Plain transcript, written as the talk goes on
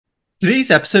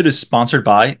Today's episode is sponsored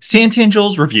by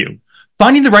Santangel's Review.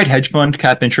 Finding the right hedge fund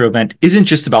Cap Intro event isn't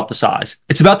just about the size.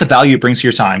 It's about the value it brings to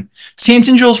your time.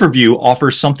 Santangel's Review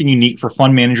offers something unique for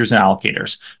fund managers and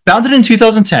allocators. Founded in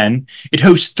 2010, it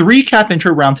hosts 3 Cap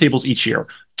Intro Roundtables each year,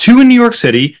 2 in New York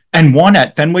City and 1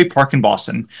 at Fenway Park in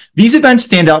Boston. These events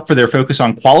stand out for their focus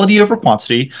on quality over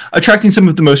quantity, attracting some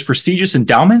of the most prestigious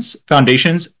endowments,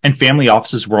 foundations, and family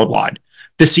offices worldwide.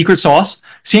 The secret sauce?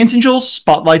 Santangel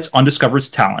spotlights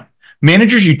undiscovered talent.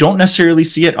 Managers you don't necessarily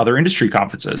see at other industry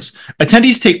conferences.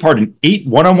 Attendees take part in 8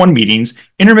 one-on-one meetings,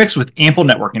 intermixed with ample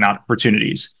networking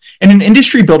opportunities. In an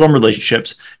industry built on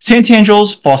relationships,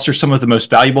 Santangel's fosters some of the most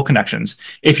valuable connections.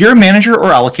 If you're a manager or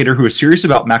allocator who is serious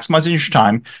about maximizing your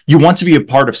time, you want to be a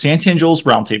part of Santangel's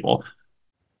Roundtable.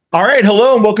 All right,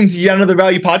 hello and welcome to yet another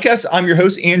Value Podcast. I'm your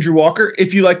host, Andrew Walker.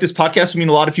 If you like this podcast, it would mean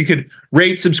a lot if you could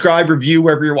rate, subscribe, review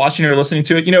wherever you're watching or listening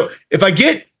to it. You know, if I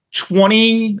get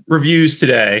 20 reviews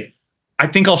today, I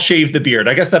think I'll shave the beard.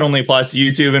 I guess that only applies to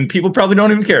YouTube, and people probably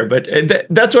don't even care. But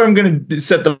that's what I'm going to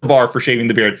set the bar for shaving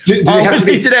the beard. Do they have to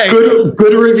be today?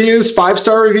 Good reviews,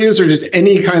 5-star reviews, or just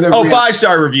any kind of?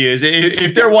 5-star reviews.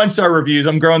 If they're 1-star reviews,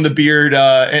 I'm growing the beard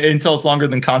until it's longer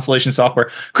than Constellation Software.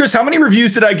 Chris, how many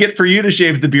reviews did I get for you to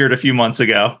shave the beard a few months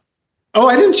ago? Oh,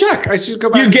 I didn't check. I should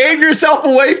go back. You gave yourself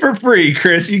away for free,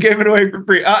 Chris. You gave it away for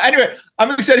free. Anyway,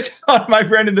 I'm excited to talk to my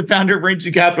friend and the founder of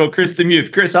Range Capital, Chris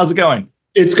DeMuth. Chris, how's it going?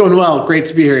 It's going well. Great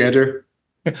to be here, Andrew.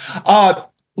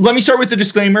 Let me start with the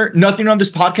disclaimer. Nothing on this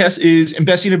podcast is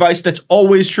investing advice. That's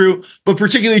always true, but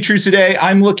particularly true today.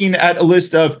 I'm looking at a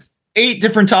list of 8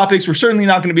 different topics. We're certainly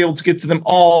not going to be able to get to them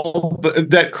all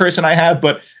that Chris and I have,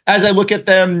 but as I look at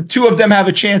them, 2 of them have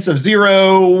a chance of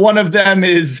 0. 1 of them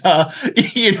is,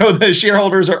 the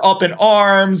shareholders are up in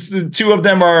arms. 2 of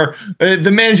them are,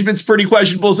 the management's pretty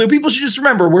questionable. So people should just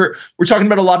remember, we're talking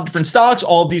about a lot of different stocks.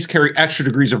 All of these carry extra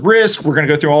degrees of risk. We're going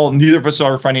to go through all. Neither of us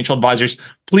are financial advisors.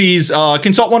 Please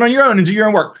consult one on your own and do your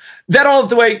own work. That all of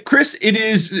the way, Chris, it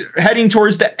is heading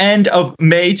towards the end of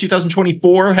May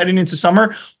 2024, heading into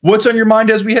summer. What's on your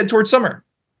mind as we head towards summer?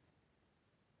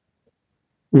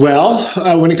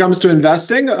 Well, when it comes to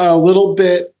investing, a little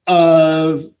bit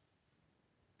of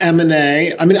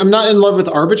M&A. I mean, I'm not in love with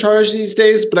arbitrage these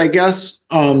days, but I guess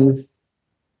the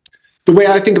way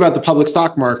I think about the public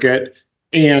stock market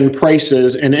and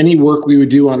prices and any work we would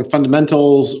do on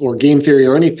fundamentals or game theory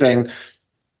or anything,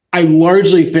 I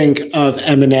largely think of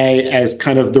M&A as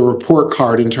kind of the report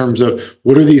card in terms of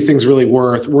what are these things really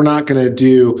worth? We're not going to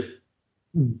do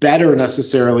better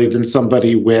necessarily than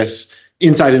somebody with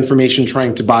inside information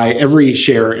trying to buy every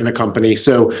share in a company.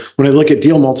 So when I look at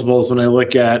deal multiples, when I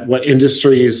look at what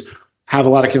industries have a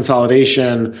lot of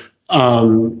consolidation,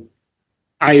 I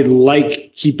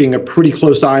like keeping a pretty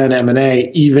close eye on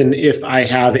M&A, even if I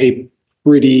have a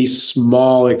pretty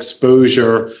small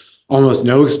exposure, almost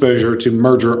no exposure to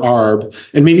merger arb.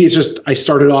 And maybe it's just I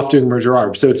started off doing merger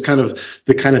arb. So it's kind of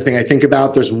the kind of thing I think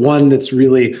about. There's one that's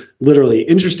really literally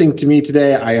interesting to me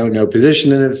today. I own no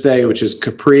position in it today, which is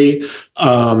Capri.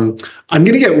 I'm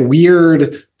going to get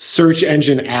weird search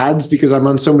engine ads because I'm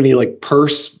on so many like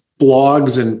purse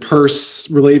blogs and purse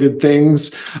related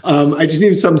things. I just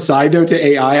need some side note to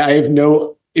AI. I have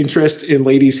no interest in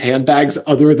ladies' handbags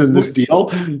other than this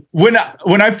deal. When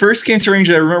I first came to Range,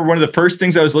 I remember one of the first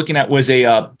things I was looking at was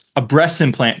a breast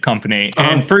implant company.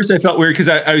 And first I felt weird because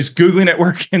I was Googling at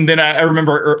work, and then I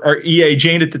remember our EA,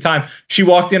 Jane, at the time, she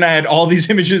walked in, I had all these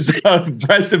images of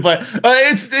breast implant.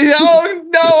 Oh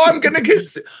no, I'm going to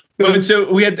get...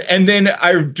 So we had, and then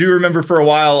I do remember for a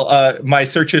while, my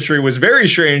search history was very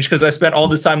strange because I spent all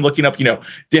this time looking up,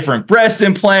 different breast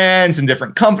implants and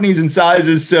different companies and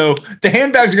sizes. So the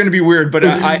handbags are going to be weird, but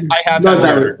I have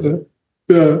that.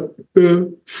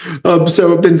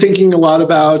 So I've been thinking a lot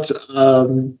about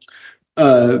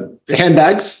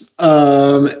handbags,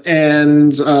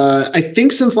 and I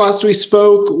think since last we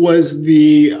spoke was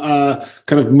the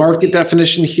kind of market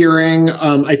definition hearing.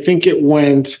 I think it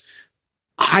went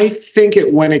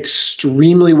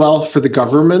extremely well for the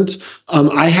government.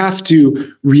 I have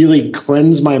to really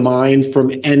cleanse my mind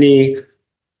from any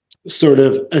sort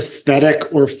of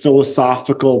aesthetic or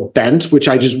philosophical bent, which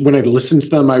when I listen to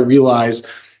them, I realize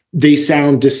they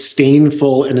sound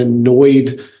disdainful and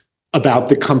annoyed about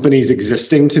the companies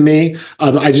existing to me.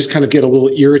 I just kind of get a little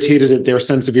irritated at their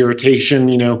sense of irritation.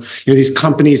 These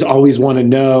companies always want to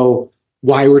know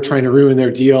why we're trying to ruin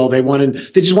their deal. They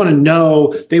just want to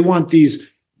know. They want these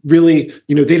really,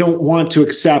 they don't want to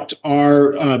accept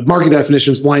our market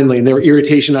definitions blindly. And their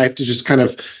irritation, I have to just kind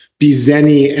of be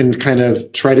zenny and kind of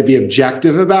try to be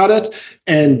objective about it.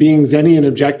 And being zenny and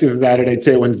objective about it, I'd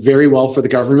say it went very well for the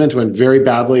government, went very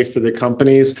badly for the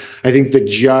companies. I think the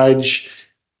judge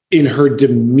in her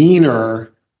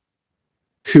demeanor,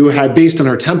 who had, based on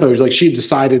her tempo, like she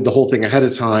decided the whole thing ahead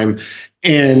of time,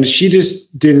 and she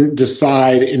just didn't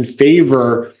decide in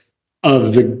favor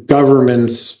of the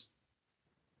government's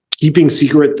keeping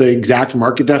secret the exact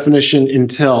market definition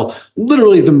until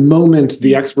literally the moment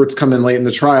the experts come in late in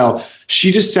the trial.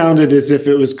 She just sounded as if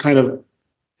it was kind of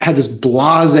had this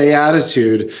blasé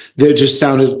attitude that just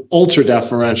sounded ultra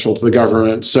deferential to the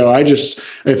government. So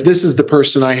if this is the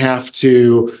person I have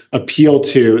to appeal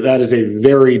to, that is a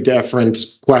very different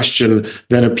question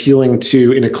than appealing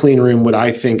to in a clean room what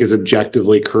I think is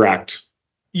objectively correct.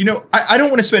 You know, I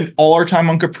don't want to spend all our time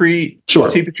on Capri,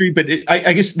 Tapestry, but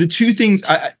I guess the two things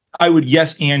I would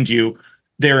yes and you.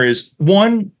 There is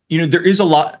one, you know, there is a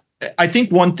lot. I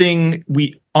think one thing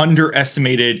we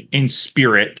underestimated in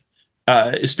Spirit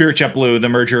JetBlue, the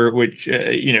merger, which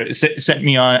sent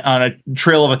me on a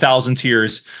trail of 1,000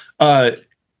 tears. There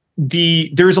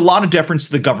is a lot of deference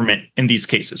to the government in these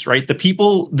cases, right?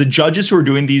 The judges who are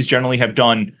doing these generally have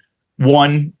done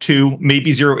 1, 2,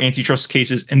 maybe 0 antitrust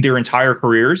cases in their entire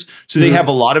careers. So they have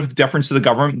a lot of deference to the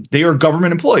government. They are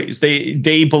government employees.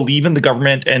 They believe in the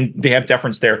government and they have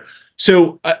deference there.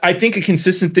 So I think a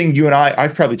consistent thing, you and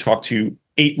I've probably talked to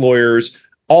 8 lawyers.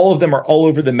 All of them are all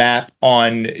over the map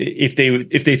on if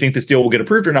they think this deal will get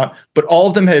approved or not. But all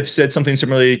of them have said something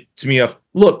similarly to me of,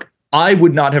 look, I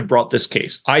would not have brought this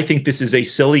case. I think this is a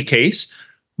silly case.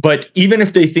 But even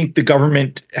if they think the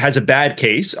government has a bad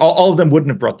case, all of them wouldn't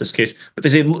have brought this case. But they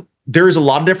say, look, there is a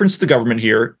lot of difference to the government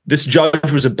here. This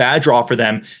judge was a bad draw for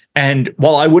them. And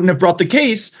while I wouldn't have brought the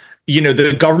case,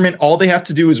 the government, all they have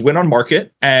to do is win on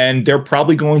market, and they're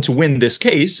probably going to win this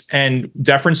case. And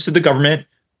deference to the government,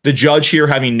 the judge here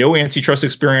having no antitrust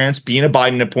experience, being a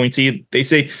Biden appointee, they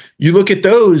say you look at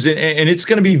those, and it's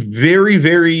going to be very,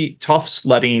 very tough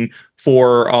sledding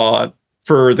for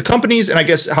the companies. And I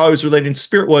guess how I was relating to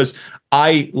Spirit was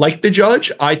I liked the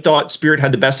judge. I thought Spirit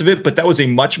had the best of it, but that was a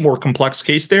much more complex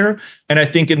case there. And I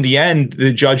think in the end,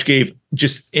 the judge gave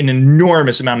just an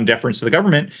enormous amount of deference to the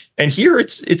government. And here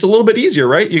it's a little bit easier,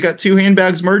 right? You got 2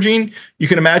 handbags merging. You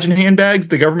can imagine handbags,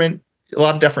 the government, a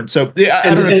lot of deference. So yeah,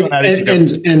 I don't know if you want to add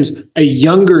and a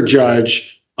younger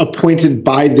judge appointed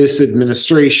by this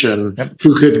administration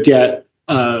who could get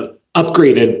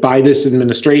upgraded by this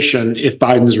administration if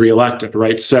Biden's reelected,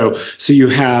 right? So you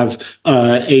have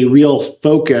a real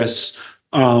focus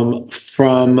from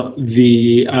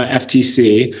the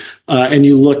FTC, and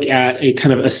you look at a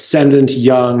kind of ascendant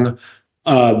young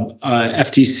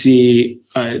FTC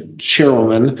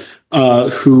chairwoman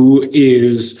who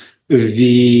is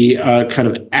the kind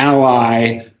of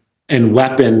ally and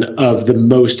weapon of the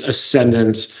most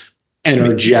ascendant,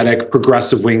 energetic,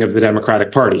 progressive wing of the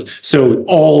Democratic Party. So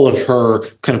all of her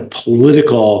kind of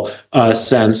political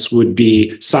sense would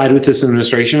be side with this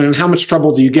administration. And how much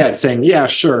trouble do you get saying, yeah,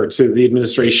 sure, to the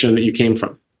administration that you came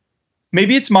from?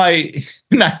 Maybe it's my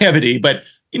naivety, but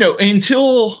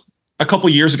until a couple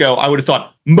of years ago, I would have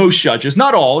thought most judges,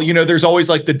 not all, there's always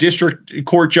like the district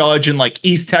court judge in like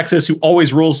East Texas who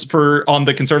always rules on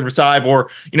the conservative side,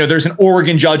 or, there's an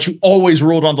Oregon judge who always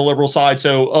ruled on the liberal side.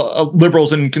 So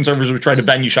liberals and conservatives would try to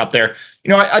venue shop there.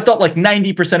 I thought like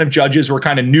 90% of judges were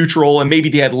kind of neutral, and maybe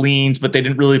they had leans, but they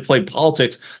didn't really play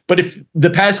politics. But if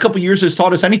the past couple of years has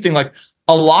taught us anything, like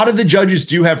a lot of the judges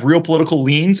do have real political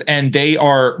leans, and they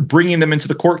are bringing them into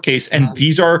the court case. And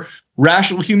these are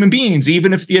rational human beings,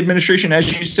 even if the administration,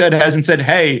 as you said, hasn't said,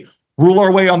 hey, rule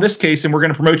our way on this case and we're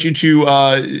going to promote you to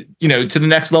to the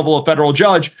next level of federal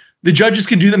judge. The judges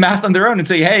can do the math on their own and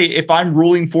say, hey, if I'm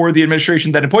ruling for the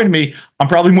administration that appointed me, I'm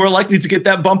probably more likely to get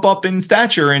that bump up in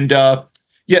stature. And the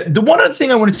one other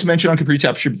thing I wanted to mention on Capri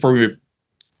Tapestry before we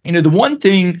move, the one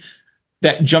thing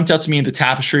that jumped out to me in the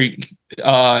Tapestry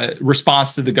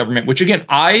response to the government, which again,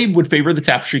 I would favor the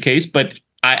Tapestry case, but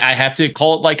I have to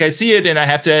call it like I see it, and I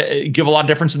have to give a lot of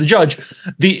deference to the judge.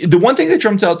 The one thing that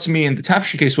jumped out to me in the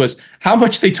Tapestry case was how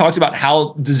much they talked about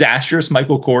how disastrous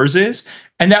Michael Kors is.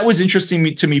 And that was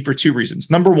interesting to me for 2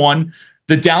 reasons. Number one,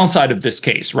 the downside of this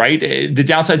case, right? The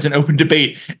downside is an open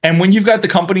debate. And when you've got the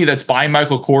company that's buying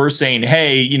Michael Kors saying,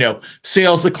 hey,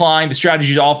 sales decline, the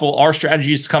strategy is awful, our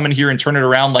strategy is to come in here and turn it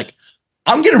around, like,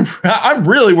 I'm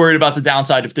really worried about the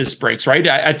downside if this breaks, right?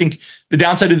 I think the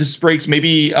downside of this breaks,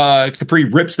 maybe Capri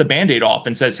rips the Band-Aid off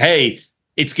and says, hey,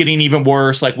 it's getting even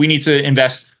worse. Like, we need to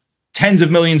invest tens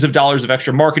of millions of dollars of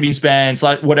extra marketing spends,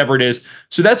 whatever it is.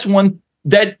 So that's one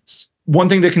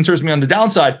thing that concerns me on the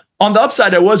downside. On the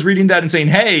upside, I was reading that and saying,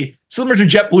 hey, similar to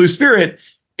JetBlue Spirit,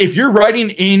 if you're writing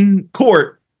in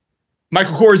court,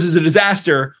 Michael Kors is a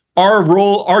disaster,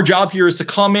 our job here is to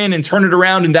come in and turn it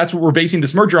around, and that's what we're basing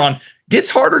this merger on, gets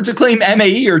harder to claim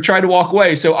MAE or try to walk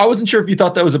away. So I wasn't sure if you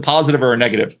thought that was a positive or a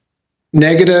negative.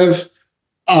 Negative,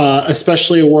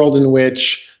 especially a world in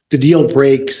which the deal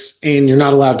breaks and you're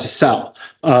not allowed to sell.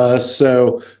 I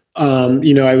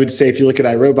would say if you look at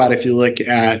iRobot, if you look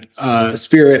at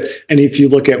Spirit, and if you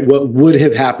look at what would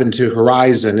have happened to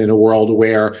Horizon in a world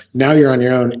where now you're on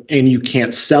your own and you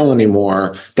can't sell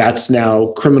anymore, that's now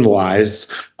criminalized.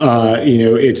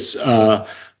 It's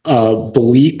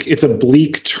bleak. It's a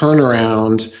bleak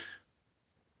turnaround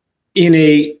in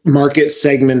a market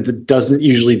segment that doesn't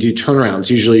usually do turnarounds.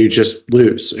 Usually you just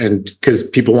lose, and because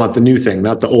people want the new thing,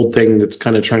 not the old thing that's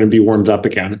kind of trying to be warmed up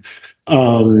again.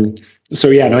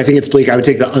 I think it's bleak. I would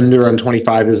take the under on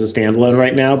 25 as a standalone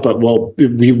right now, but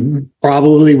we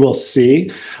probably will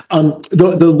see.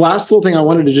 The last little thing I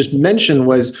wanted to just mention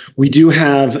was we do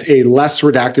have a less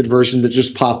redacted version that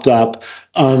just popped up.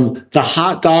 The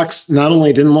hot docs not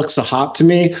only didn't look so hot to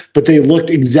me, but they looked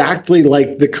exactly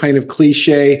like the kind of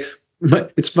cliche.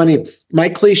 But it's funny, my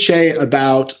cliche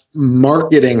about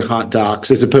marketing hot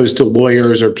docs as opposed to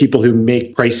lawyers or people who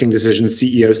make pricing decisions,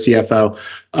 CEO, CFO,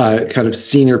 kind of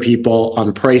senior people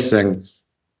on pricing,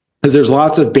 is there's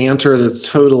lots of banter that's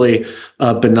totally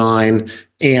benign.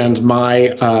 And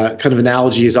my kind of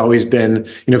analogy has always been,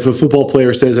 if a football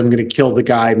player says, I'm going to kill the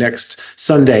guy next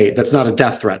Sunday, that's not a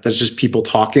death threat. That's just people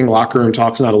talking. Locker room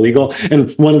talk's not illegal.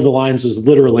 And one of the lines was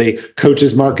literally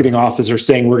coach's marketing officer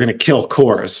saying, we're going to kill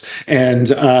Coors.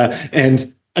 And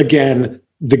again,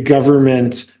 the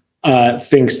government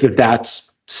thinks that that's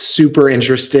super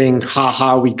interesting. Ha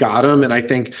ha, we got him. And I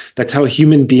think that's how a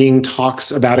human being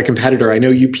talks about a competitor. I know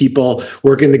you people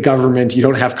work in the government, you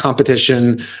don't have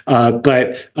competition,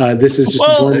 but this is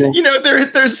just normal.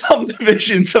 There's some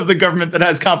divisions of the government that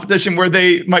has competition where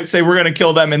they might say we're going to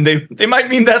kill them, and they might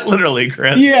mean that literally,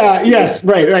 Chris. Yeah, yes,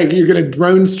 right. You're going to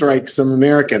drone strike some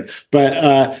American,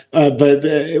 but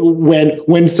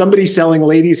when somebody selling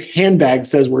ladies' handbags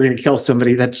says we're going to kill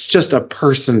somebody, that's just a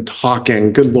person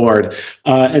talking. Good Lord.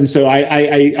 And so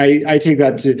I take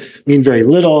that to mean very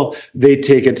little. They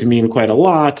take it to mean quite a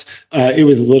lot. It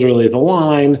was literally the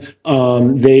line.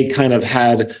 They kind of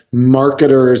had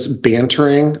marketers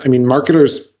bantering. I mean,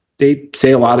 marketers, they say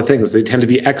a lot of things. They tend to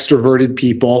be extroverted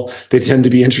people. They tend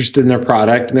to be interested in their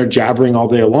product, and they're jabbering all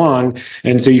day long.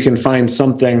 And so you can find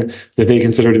something that they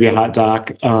consider to be a hot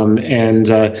doc.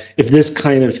 If this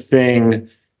kind of thing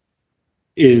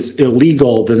is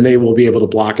illegal, then they will be able to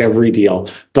block every deal.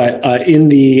 But in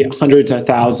the hundreds of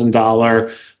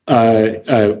 $1,000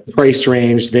 price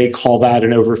range, they call that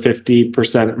an over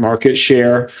 50% market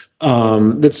share.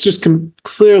 That's just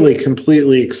clearly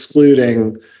completely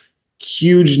excluding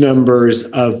huge numbers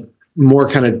of more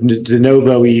kind of de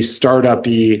novo-y,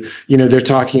 startup-y, they're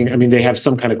talking, they have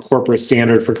some kind of corporate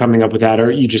standard for coming up with that,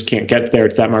 or you just can't get there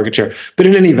to that market share. But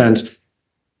in any event,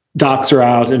 docs are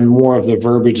out and more of the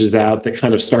verbiage is out that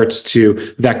kind of starts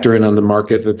to vector in on the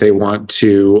market that they want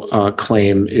to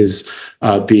claim is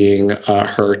being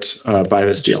hurt by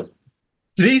this deal.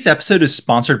 Today's episode is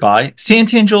sponsored by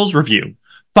Santangel's Review.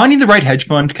 Finding the right hedge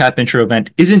fund Cap Intro event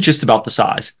isn't just about the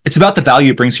size. It's about the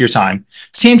value it brings to your time.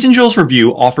 Santangel's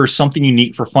Review offers something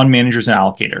unique for fund managers and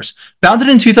allocators. Founded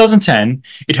in 2010,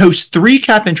 it hosts 3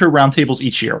 Cap Intro Roundtables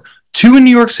each year, 2 in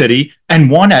New York City and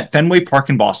 1 at Fenway Park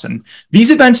in Boston.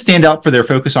 These events stand out for their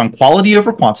focus on quality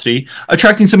over quantity,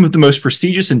 attracting some of the most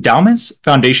prestigious endowments,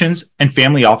 foundations, and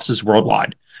family offices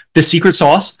worldwide. The secret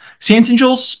sauce?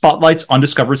 Santangel's spotlights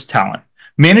undiscovered talent.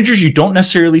 Managers you don't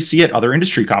necessarily see at other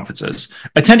industry conferences.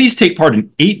 Attendees take part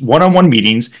in 8 one-on-one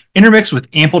meetings, intermixed with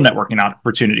ample networking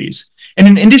opportunities. In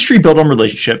an industry built on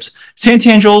relationships,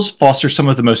 Santangel's fosters some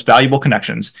of the most valuable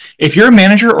connections. If you're a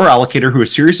manager or allocator who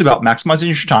is serious about maximizing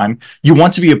your time, you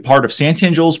want to be a part of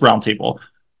Santangel's Roundtable.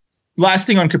 Last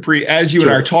thing on Capri, as you and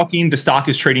I are talking, the stock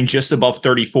is trading just above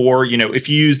 34. If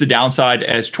you use the downside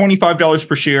as $25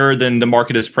 per share, then the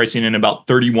market is pricing in about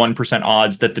 31%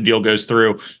 odds that the deal goes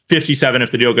through, 57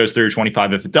 if the deal goes through,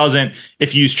 25 if it doesn't.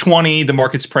 If you use 20, the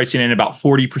market's pricing in about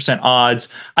 40% odds.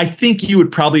 I think you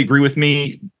would probably agree with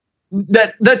me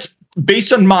that that's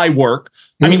based on my work.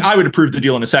 I would approve the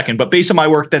deal in a second, but based on my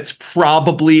work, that's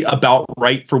probably about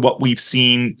right for what we've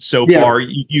seen so far.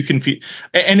 You can feel,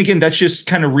 and again, that's just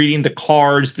kind of reading the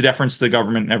cards, the deference to the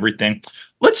government and everything.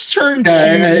 Let's turn to...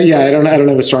 I don't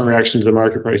have a strong reaction to the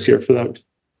market price here for that.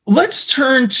 Let's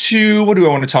turn to, what do I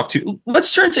want to talk to?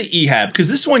 Let's turn to EHAB, because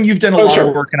this one you've done a lot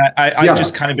of work, and I've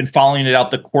just kind of been following it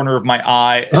out the corner of my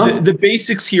eye. The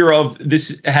basics here of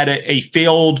this had a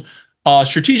failed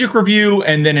strategic review,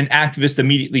 and then an activist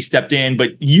immediately stepped in.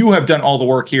 But you have done all the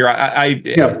work here. I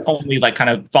only like kind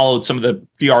of followed some of the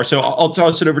PR. So I'll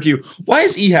toss it over to you. Why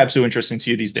is EHAB so interesting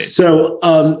to you these days? So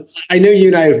I know you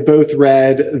and I have both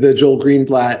read the Joel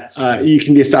Greenblatt, You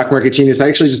Can Be a Stock Market Genius. I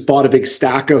actually just bought a big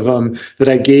stack of them that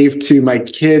I gave to my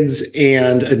kids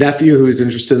and a nephew who's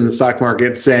interested in the stock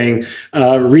market, saying,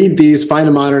 read these, find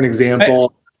a modern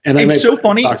example. And it's so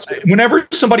funny. Whenever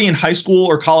somebody in high school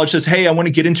or college says, hey, I want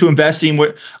to get into investing,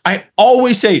 what I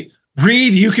always say,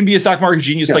 read You Can Be a Stock Market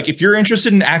Genius. Yeah. Like if you're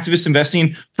interested in activist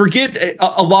investing, forget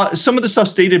a lot, some of the stuff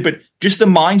stated, but just the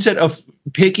mindset of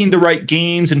picking the right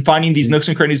games and finding these nooks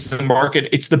and crannies in the market.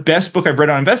 It's the best book I've read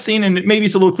on investing. And maybe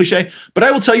it's a little cliche, but I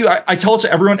will tell you, I tell it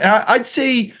to everyone. And I'd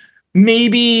say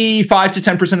maybe 5 to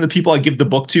 10% of the people I give the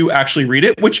book to actually read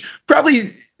it, which probably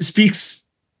speaks,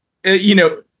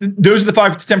 those are the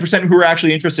 5 to 10% who are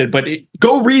actually interested, but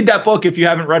go read that book if you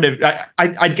haven't read it.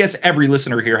 I guess every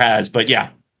listener here has, but yeah.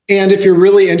 And if you're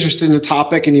really interested in a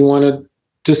topic and you want to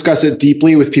discuss it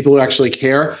deeply with people who actually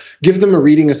care, give them a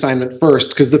reading assignment first,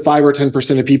 because the 5 or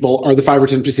 10% of people are the 5 or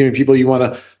 10% of people you want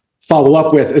to follow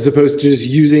up with, as opposed to just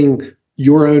using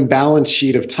your own balance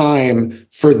sheet of time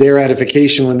for their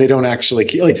edification when they don't actually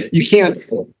you can't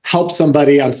help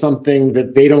somebody on something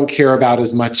that they don't care about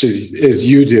as much as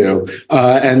you do.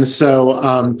 And so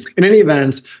in any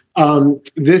event,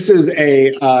 this is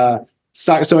a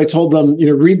so I told them,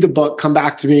 read the book, come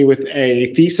back to me with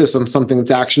a thesis on something that's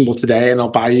actionable today, and I'll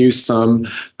buy you some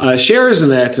shares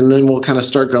in it, and then we'll kind of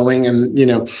start going and,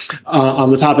 on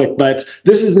the topic. But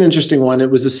this is an interesting one. It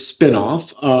was a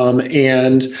spinoff,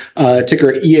 and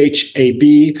ticker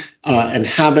EHAB,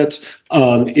 Enhabit.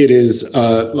 It is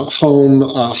home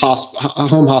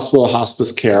hospital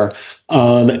hospice care,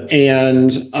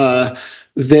 and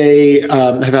they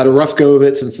have had a rough go of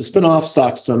it since the spinoff.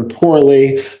 Stock's done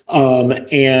poorly,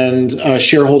 and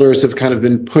shareholders have kind of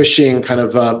been pushing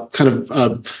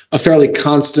a fairly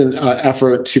constant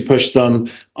effort to push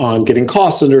them on getting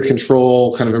costs under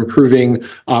control, kind of improving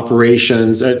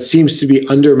operations. It seems to be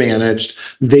undermanaged.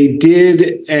 They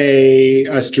did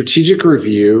a strategic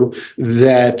review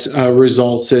that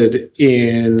resulted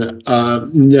in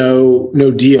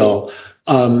no deal,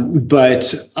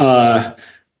 but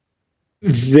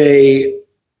they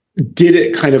did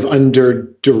it kind of under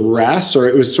duress, or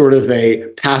it was sort of a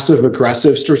passive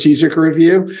aggressive strategic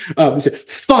review. They said,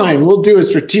 fine, we'll do a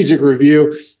strategic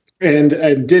review, and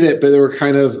did it, but they were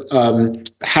kind of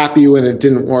happy when it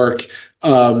didn't work.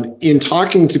 In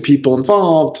talking to people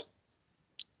involved,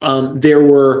 there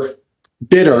were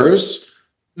bidders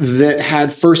that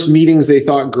had first meetings they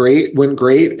thought went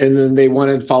great, and then they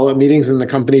wanted follow-up meetings, and the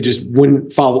company just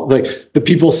wouldn't follow. Like the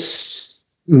people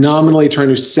nominally trying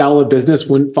to sell a business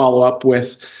wouldn't follow up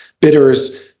with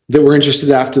bidders that were interested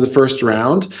after the first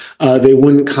round. They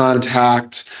wouldn't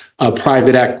contact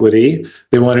private equity.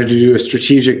 They wanted to do a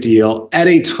strategic deal at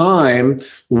a time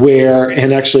where,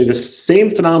 and actually the same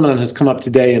phenomenon has come up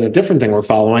today in a different thing we're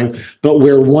following, but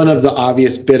where one of the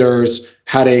obvious bidders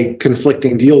had a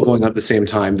conflicting deal going on at the same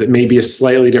time that maybe a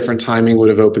slightly different timing would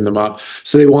have opened them up.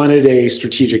 So they wanted a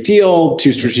strategic deal.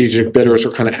 2 strategic bidders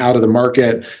were kind of out of the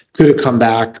market, could have come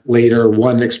back later.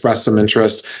 One expressed some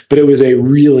interest, but it was a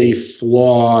really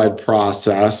flawed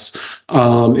process.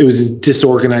 It was a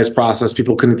disorganized process.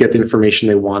 People couldn't get the information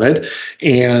they wanted,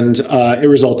 and it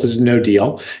resulted in no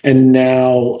deal. And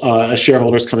now a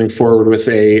shareholder is coming forward with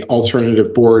a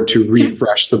alternative board to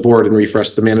refresh the board and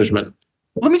refresh the management.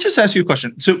 Let me just ask you a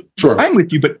question. So sure. I'm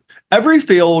with you, but every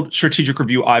failed strategic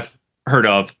review I've heard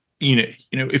of,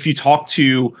 if you talk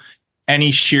to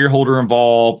any shareholder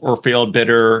involved or failed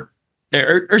bidder,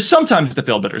 or sometimes the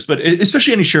failed bidders, but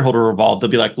especially any shareholder involved, they'll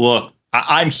be like, look,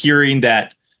 I'm hearing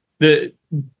that the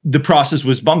process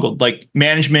was bungled. Like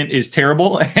management is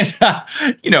terrible. And,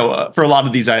 for a lot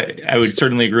of these, I would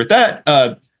certainly agree with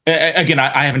that. Again,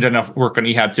 I haven't done enough work on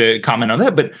EHAB to comment on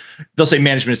that, but they'll say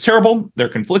management is terrible. They're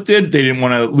conflicted. They didn't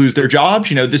want to lose their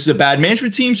jobs. This is a bad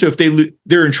management team. So if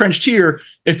they're entrenched here,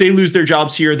 if they lose their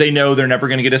jobs here, they know they're never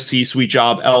going to get a C-suite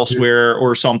job elsewhere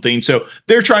or something. So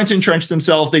they're trying to entrench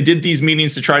themselves. They did these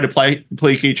meetings to try to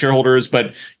placate shareholders.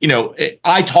 But,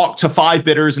 I talked to 5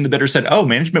 bidders, and the bidder said, oh,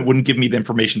 management wouldn't give me the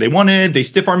information they wanted. They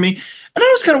stiff-armed me. And I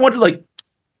was kind of wondering,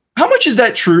 how much is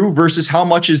that true versus how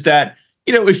much is that,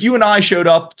 if you and I showed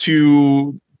up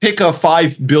to pick a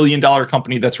 $5 billion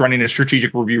company that's running a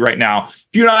strategic review right now, if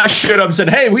you and I showed up and said,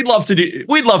 hey, we'd love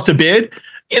to bid,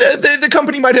 the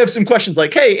company might have some questions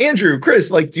like, hey, Andrew,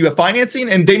 Chris, like, do you have financing?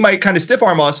 And they might kind of stiff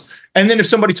arm us. And then if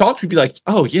somebody talks, we'd be like,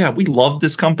 oh yeah, we love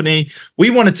this company. We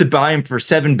wanted to buy them for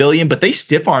 $7 billion, but they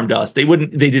stiff armed us. They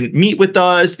didn't meet with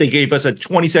us. They gave us a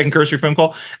 20-second cursory phone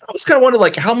call. I was kind of wondering,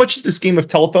 like, how much is this game of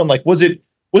telephone? Like, was it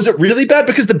really bad?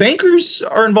 Because the bankers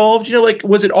are involved, like,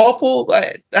 was it awful?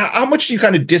 How much do you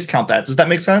kind of discount that? Does that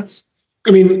make sense?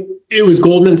 I mean, it was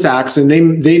Goldman Sachs, and they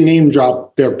name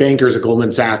dropped their bankers at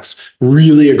Goldman Sachs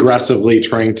really aggressively,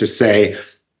 trying to say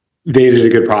they did a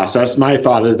good process. My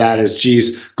thought of that is,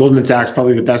 geez, Goldman Sachs,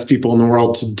 probably the best people in the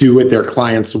world to do what their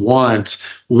clients want,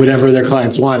 whatever their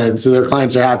clients wanted. So their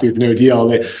clients are happy with no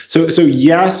deal. So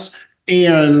yes,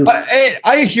 and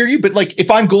I hear you, but like,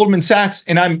 if I'm Goldman Sachs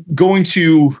and I'm going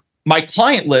to my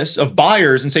client list of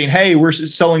buyers and saying, hey, we're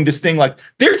selling this thing, like,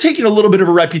 they're taking a little bit of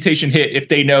a reputation hit if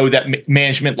they know that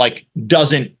management like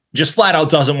doesn't just flat out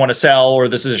doesn't want to sell, or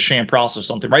this is a sham process or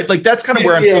something, right? Like, that's kind of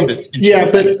where I'm seeing the tension. Yeah,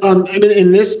 but I mean,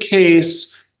 in this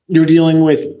case, you're dealing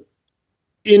with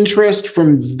interest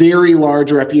from very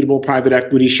large reputable private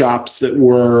equity shops that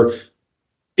were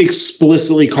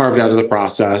explicitly carved out of the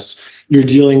process. You're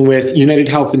dealing with United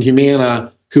Health and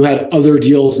Humana, who had other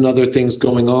deals and other things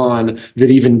going on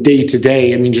that even day to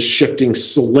day, I mean, just shifting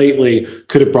slightly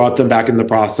could have brought them back in the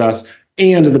process.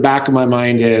 And in the back of my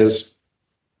mind is,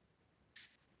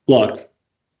 look,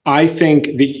 I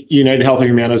think the United Health and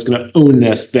Humana is going to own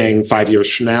this thing 5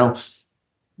 years from now.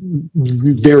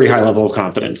 Very high level of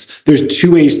confidence. There's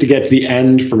two ways to get to the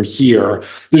end from here.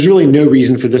 There's really no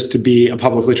reason for this to be a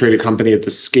publicly traded company at the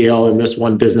scale in this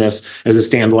one business as a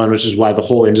standalone, which is why the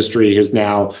whole industry is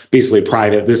now basically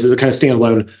private. This is a kind of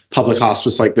standalone public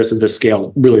hospice like this at this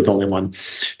scale, really the only one.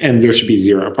 And there should be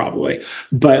zero probably.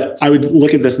 But I would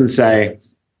look at this and say,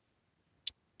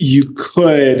 you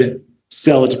could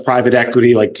sell it to private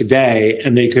equity like today,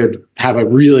 and they could have a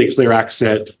really clear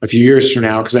exit a few years from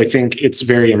now, because I think it's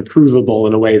very improvable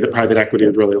in a way that private equity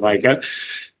would really like it.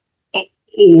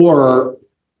 Or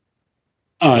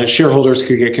shareholders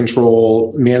could get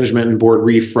control, management and board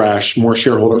refresh, more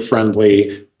shareholder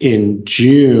friendly in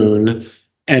June.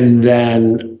 And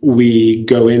then we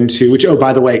go into, which, oh,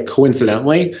 by the way,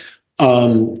 coincidentally,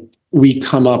 we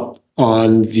come up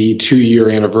on the 2-year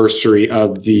anniversary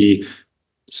of the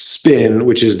spin,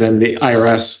 which is then the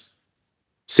IRS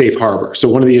safe harbor. So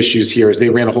one of the issues here is they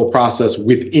ran a whole process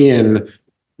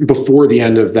before the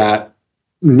end of that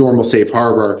normal safe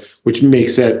harbor, which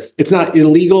makes it's not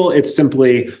illegal. It's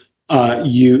simply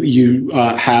you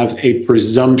have a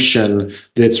presumption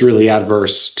that's really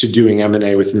adverse to doing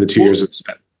M&A within the 2 years of the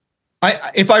spin.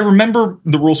 If I remember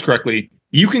the rules correctly,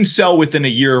 you can sell within a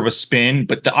year of a spin,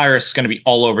 but the IRS is going to be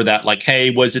all over that. Like, hey,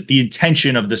 was it the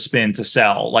intention of the spin to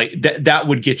sell? Like that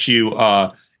would get you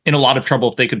in a lot of trouble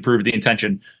if they could prove the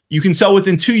intention. You can sell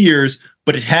within 2 years,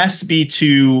 but it has to be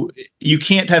you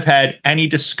can't have had any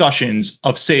discussions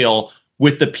of sale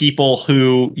with the people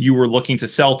who you were looking to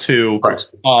sell to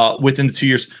within the 2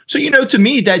 years. So, to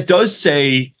me, that does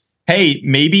say, hey,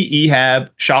 maybe EHAB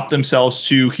shopped themselves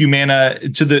to Humana,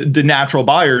 to the natural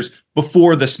buyers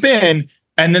before the spin.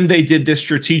 And then they did this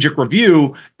strategic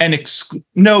review and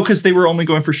because they were only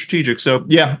going for strategic. So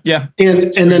yeah.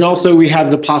 And then also we have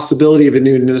the possibility of a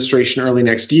new administration early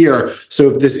next year.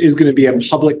 So if this is going to be a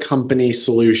public company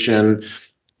solution,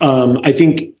 I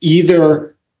think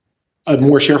either a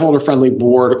more shareholder friendly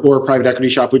board or a private equity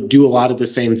shop would do a lot of the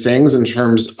same things in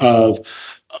terms of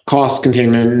cost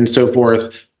containment and so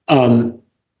forth.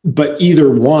 But either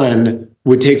one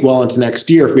would take well into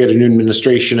next year. If we had a new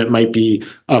administration, it might be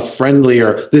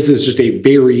friendlier. This is just a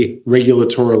very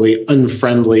regulatorily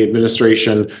unfriendly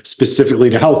administration,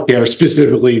 specifically to healthcare,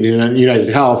 specifically to United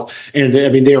Health. And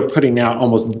they are putting out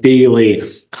almost daily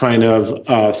kind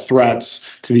of threats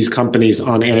to these companies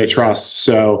on antitrust.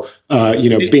 So,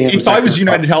 if I was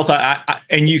United Health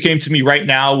and you came to me right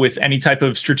now with any type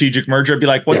of strategic merger, I'd be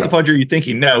like, what the fudge are you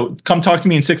thinking? No, come talk to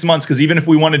me in 6 months. Because even if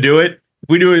we want to do it, if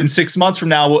we do it in 6 months from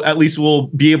now, we'll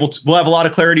have a lot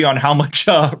of clarity on how much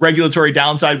regulatory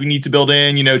downside we need to build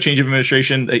in, change of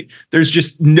administration. There's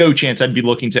just no chance I'd be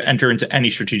looking to enter into any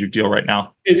strategic deal right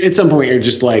now. At some point, you're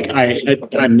just like, I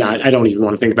don't even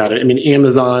want to think about it. I mean,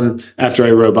 Amazon after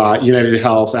iRobot, United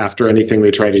Health after anything they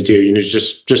try to do,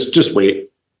 just wait.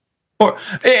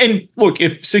 And look,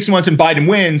 if 6 months and Biden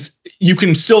wins, you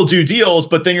can still do deals,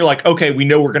 but then you're like, okay, we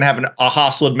know we're going to have a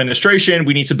hostile administration.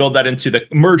 We need to build that into the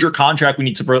merger contract. We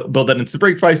need to build that into the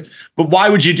break price. But why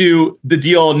would you do the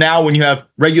deal now when you have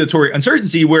regulatory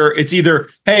uncertainty where it's either,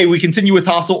 hey, we continue with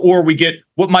hostile, or we get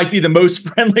what might be the most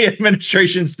friendly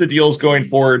administrations to deals going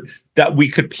forward that we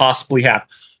could possibly have?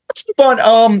 Let's move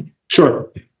on. Sure.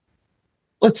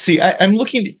 let's see. I'm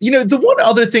looking, the one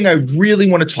other thing I really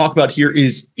want to talk about here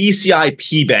is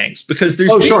ECIP Banks, because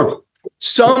there's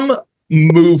some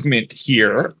movement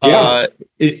here. Yeah.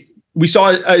 We saw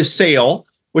a sale,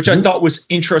 which I thought was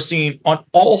interesting on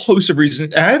all hosts of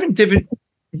reasons. I haven't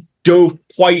dove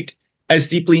quite as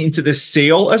deeply into the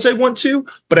sale as I want to,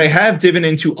 but I have dived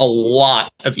into a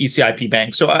lot of ECIP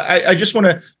Banks. So I just want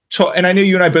to talk, and I know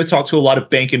you and I both talk to a lot of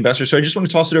bank investors, so I just want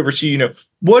to toss it over to you.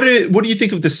 What do you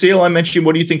think of the sale I mentioned?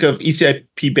 What do you think of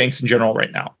ECIP Banks in general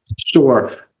right now?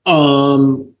 Sure.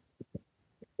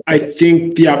 I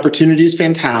think the opportunity is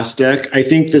fantastic. I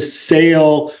think the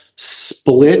sale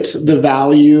split the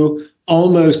value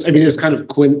almost. I mean, it was kind of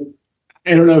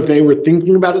I don't know if they were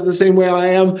thinking about it the same way I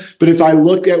am, but if I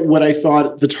look at what I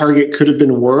thought the target could have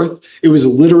been worth, it was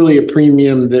literally a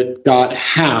premium that got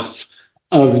half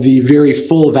of the very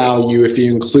full value if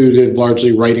you included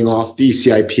largely writing off the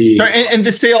ECIP. Sorry, and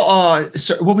the sale,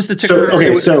 what was the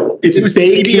ticker? So it's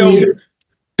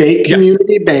Bay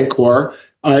Community Bancorp,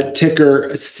 ticker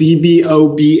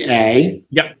CBOBA.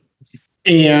 Yep.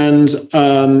 And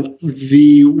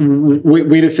the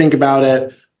way to think about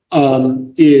it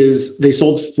is they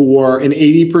sold for an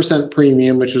 80%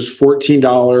 premium, which was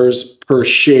 $14 per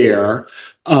share.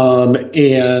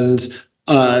 And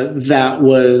that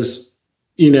was,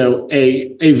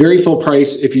 a very full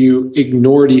price if you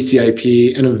ignored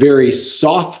ECIP and a very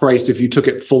soft price if you took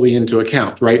it fully into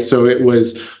account, right? So it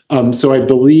was, so I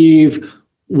believe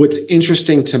what's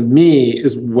interesting to me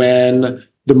is when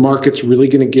the market's really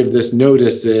going to give this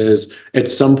notice is at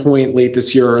some point late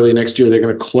this year, early next year, they're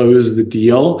going to close the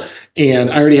deal. And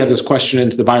I already have this question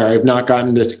into the buyer. I've not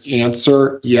gotten this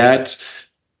answer yet,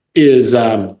 is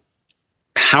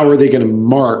how are they going to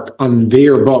mark on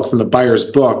their books, on the buyer's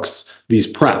books, these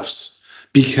prefs?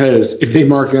 Because if they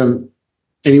mark them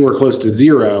anywhere close to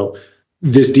zero,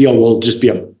 this deal will just be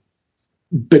a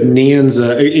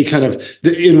bonanza.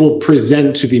 It will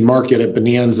present to the market a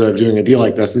bonanza of doing a deal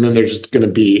like this, and then they're just going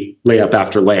to be layup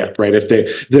after layup, right? If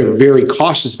they're very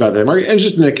cautious about that market, and it's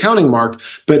just an accounting mark,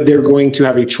 but they're going to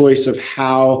have a choice of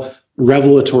how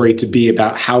revelatory to be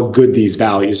about how good these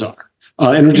values are.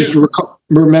 And just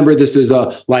remember, this is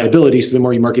a liability, so the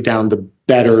more you mark it down, the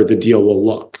better the deal will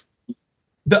look.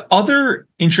 The other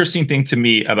interesting thing to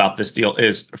me about this deal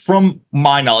is, from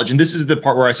my knowledge, and this is the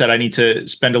part where I said I need to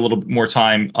spend a little bit more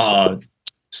time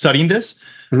studying this.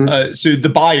 So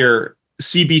the buyer,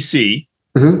 CBC,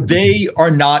 they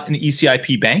are not an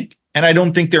ECIP bank, and I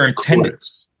don't think they're intended.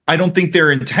 I don't think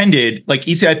they're intended, like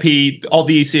ECIP, all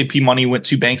the ECIP money went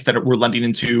to banks that were lending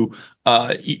into,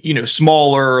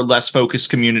 smaller, less focused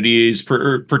communities,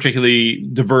 particularly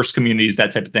diverse communities,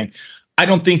 that type of thing. I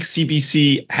don't think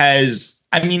CBC has,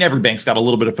 I mean, every bank's got a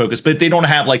little bit of focus, but they don't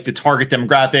have like the target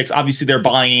demographics. Obviously, they're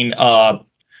buying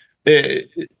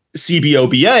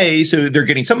CBOBA, so they're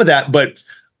getting some of that. But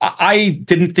I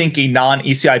didn't think a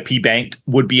non-ECIP bank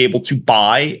would be able to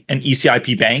buy an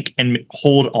ECIP bank and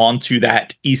hold on to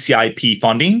that ECIP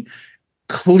funding.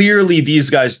 Clearly, these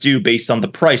guys do based on the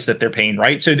price that they're paying,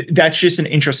 right? So that's just an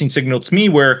interesting signal to me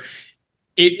where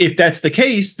if that's the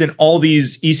case, then all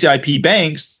these ECIP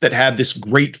banks that have this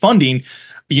great funding,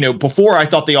 before I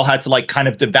thought they all had to like kind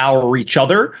of devour each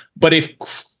other. But if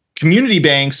community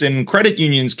banks and credit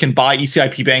unions can buy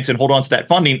ECIP banks and hold on to that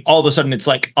funding, all of a sudden it's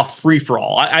like a free for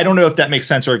all. I don't know if that makes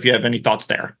sense or if you have any thoughts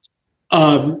there.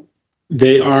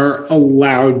 They are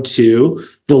allowed to.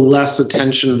 The less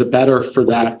attention, the better for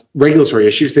that regulatory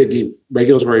issue. They do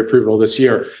regulatory approval this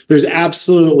year. There's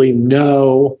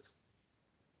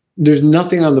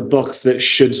nothing on the books that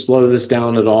should slow this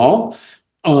down at all.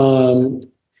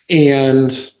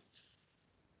 And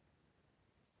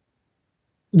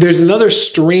there's another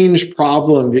strange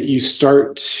problem that you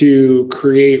start to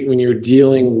create when you're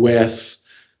dealing with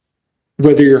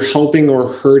whether you're helping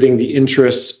or hurting the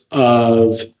interests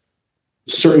of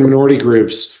certain minority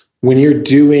groups when you're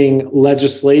doing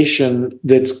legislation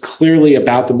that's clearly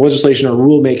about them, legislation or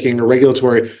rulemaking or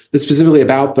regulatory that's specifically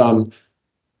about them.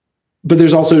 But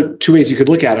there's also two ways you could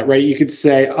look at it, right? You could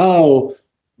say, oh,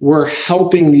 we're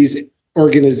helping these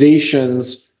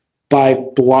organizations by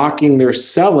blocking their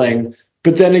selling.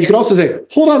 But then you could also say,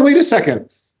 hold on, wait a second.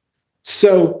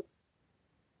 So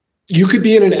you could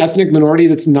be in an ethnic minority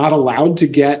that's not allowed to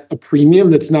get a premium,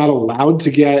 that's not allowed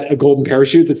to get a golden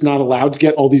parachute, that's not allowed to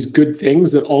get all these good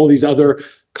things that all these other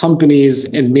companies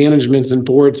and managements and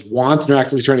boards want and are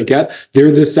actively trying to get.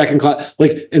 They're the second class.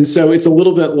 And so it's a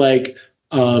little bit like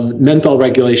menthol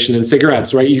regulation in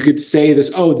cigarettes, right? You could say this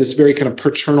very kind of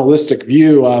paternalistic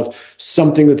view of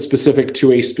something that's specific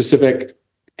to a specific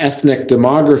ethnic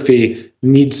demography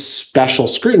needs special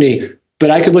scrutiny. But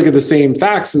I could look at the same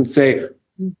facts and say,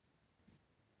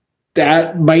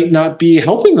 that might not be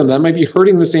helping them. That might be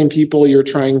hurting the same people you're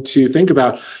trying to think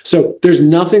about. So there's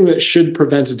nothing that should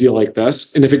prevent a deal like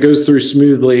this. And if it goes through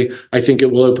smoothly, I think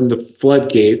it will open the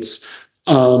floodgates.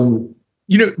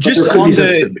 Just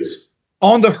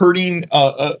on the hurting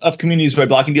of communities by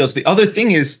blocking deals, the other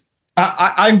thing is,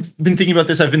 I've been thinking about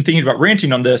this. I've been thinking about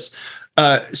ranting on this.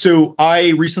 So I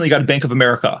recently got a Bank of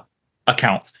America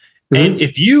account. And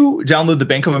if you download the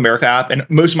Bank of America app, and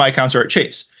most of my accounts are at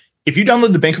Chase, if you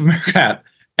download the Bank of America app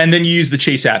and then you use the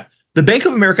Chase app, the Bank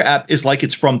of America app is like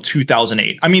it's from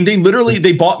 2008. I mean,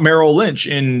 they bought Merrill Lynch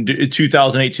in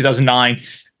 2008, 2009,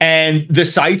 and the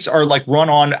sites are like run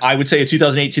on, I would say, a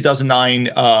 2008,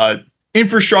 2009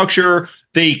 infrastructure.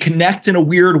 They connect in a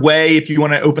weird way. If you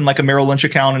want to open like a Merrill Lynch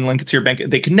account and link it to your bank,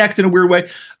 they connect in a weird way.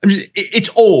 It's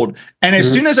old. And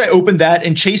as soon as I opened that,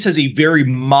 and Chase has a very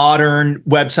modern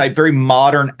website, very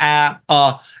modern app.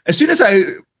 As soon as I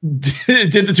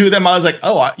did the two of them, I was like,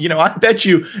 I bet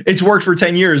you it's worked for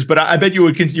 10 years, but I bet you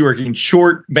would continue working.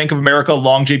 Short Bank of America,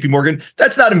 long JP Morgan.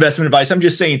 That's not investment advice. I'm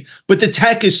just saying, but the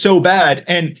tech is so bad.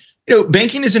 And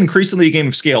banking is increasingly a game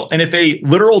of scale. And if a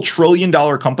literal $1 trillion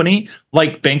company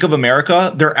like Bank of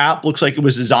America, their app looks like it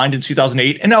was designed in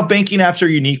 2008. And now banking apps are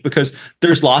unique because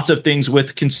there's lots of things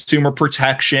with consumer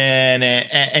protection.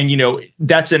 And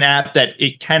that's an app that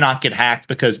it cannot get hacked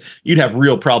because you'd have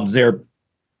real problems there.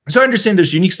 So I understand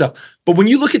there's unique stuff. But when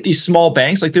you look at these small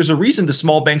banks, like there's a reason the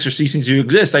small banks are ceasing to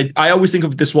exist. I always think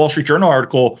of this Wall Street Journal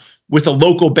article with a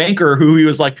local banker who he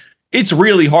was like, it's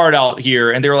really hard out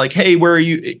here. And they were like, hey, where are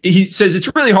you? He says, it's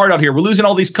really hard out here. We're losing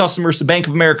all these customers to Bank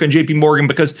of America and JP Morgan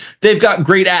because they've got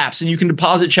great apps and you can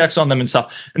deposit checks on them and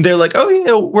stuff. And they're like, oh,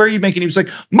 yeah, where are you banking? He was like,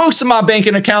 most of my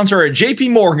banking accounts are at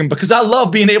JP Morgan because I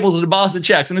love being able to deposit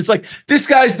checks. And it's like, this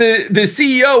guy's the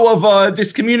CEO of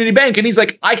this community bank. And he's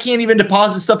like, I can't even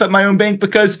deposit stuff at my own bank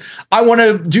because I want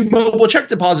to do mobile check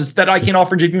deposits that I can't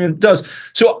offer JP Morgan does.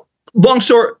 So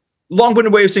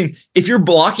long-winded way of saying, if you're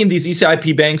blocking these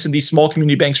ECIP banks and these small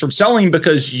community banks from selling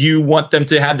because you want them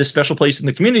to have this special place in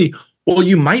the community, well,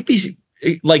 you might be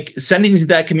like sending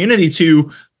that community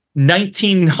to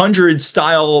 1900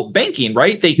 style banking,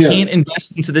 right? They can't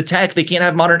invest into the tech. They can't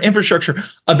have modern infrastructure.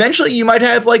 Eventually, you might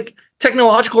have like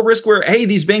technological risk where, hey,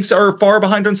 these banks are far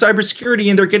behind on cybersecurity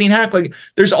and they're getting hacked. Like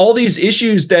there's all these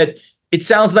issues that it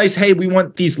sounds nice. Hey, we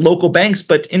want these local banks,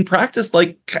 but in practice,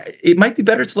 like it might be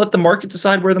better to let the market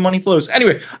decide where the money flows.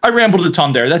 Anyway, I rambled a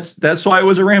ton there. That's why it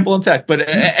was a ramble in tech. But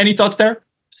any thoughts there?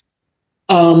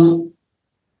 The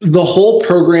whole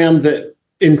program that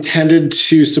intended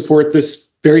to support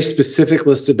this very specific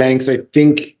list of banks, I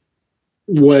think,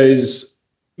 was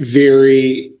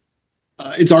very.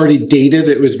 It's already dated.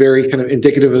 It was very kind of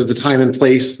indicative of the time and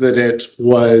place that it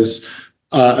was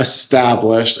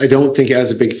established. I don't think it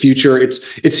has a big future.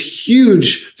 It's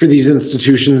huge for these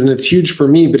institutions and it's huge for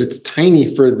me, but it's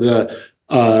tiny for the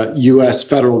U.S.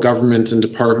 federal government and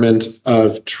Department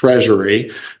of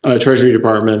Treasury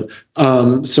Department.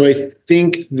 So I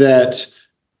think that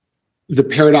the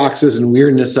paradoxes and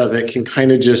weirdness of it can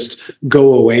kind of just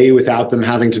go away without them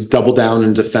having to double down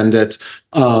and defend it.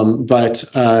 But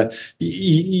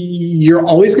you're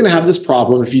always going to have this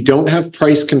problem if you don't have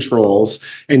price controls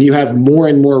and you have more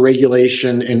and more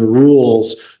regulation and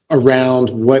rules around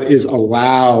what is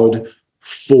allowed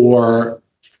for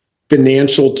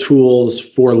financial tools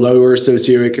for lower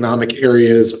socioeconomic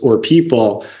areas or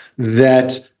people,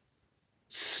 that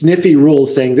sniffy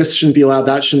rules saying this shouldn't be allowed,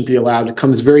 that shouldn't be allowed, it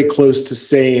comes very close to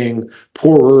saying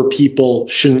poorer people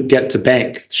shouldn't get to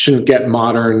bank, shouldn't get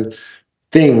modern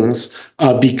things,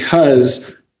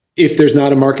 because if there's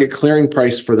not a market clearing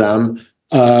price for them,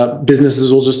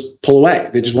 businesses will just pull away.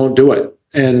 They just won't do it.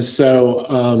 And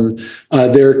so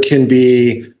there can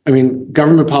be,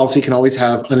 government policy can always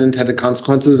have unintended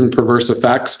consequences and perverse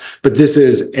effects, but this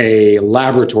is a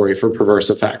laboratory for perverse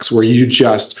effects where you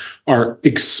just are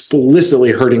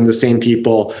explicitly hurting the same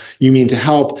people you mean to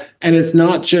help. And it's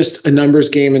not just a numbers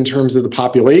game in terms of the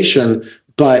population,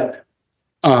 but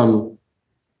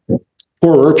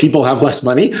poorer people have less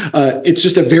money. It's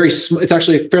just it's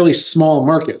actually a fairly small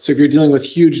market. So if you're dealing with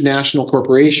huge national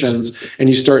corporations and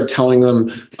you start telling them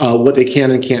what they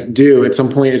can and can't do, at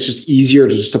some point it's just easier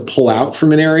to pull out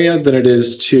from an area than it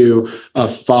is to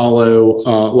follow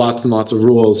lots and lots of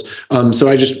rules. So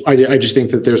I just think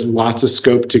that there's lots of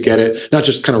scope to get it, not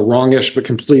just kind of wrongish, but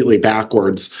completely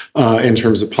backwards in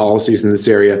terms of policies in this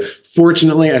area.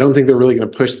 Fortunately, I don't think they're really going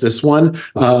to push this one,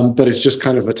 but it's just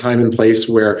kind of a time and place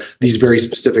where these very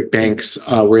specific banks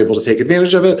were able to take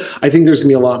advantage of it. I think there's going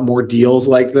to be a lot more deals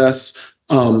like this.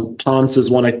 Ponce is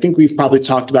one I think we've probably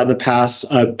talked about in the past,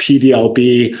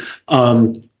 PDLB.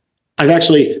 I've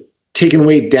actually taken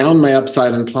way down my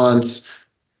upside on Ponce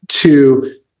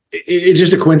to it's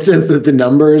just a coincidence that the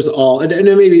numbers all, and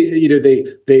maybe,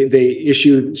 they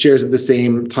issue shares at the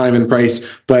same time and price,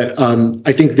 but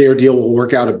I think their deal will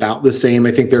work out about the same.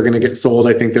 I think they're going to get sold.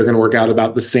 I think they're going to work out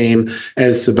about the same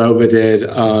as Saboba did.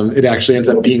 It actually ends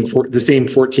up being the same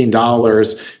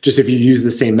 $14, just if you use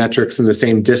the same metrics and the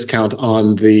same discount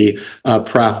on the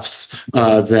prefs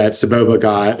that Saboba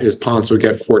got, is Ponce would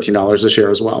get $14 a share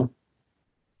as well.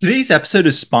 Today's episode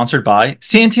is sponsored by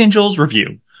Santangel's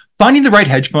Review. Finding the right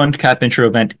hedge fund cap intro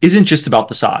event isn't just about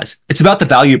the size. It's about the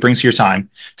value it brings to your time.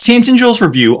 Santangel's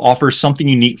Review offers something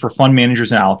unique for fund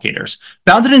managers and allocators.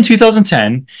 Founded in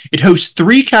 2010, it hosts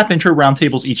 3 cap intro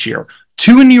roundtables each year,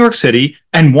 2 in New York City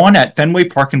and 1 at Fenway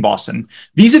Park in Boston.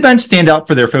 These events stand out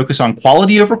for their focus on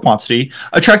quality over quantity,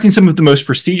 attracting some of the most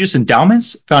prestigious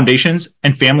endowments, foundations,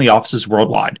 and family offices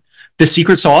worldwide. The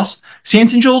secret sauce?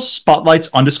 Santangel spotlights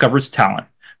undiscovered talent.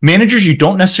 Managers you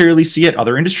don't necessarily see at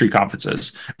other industry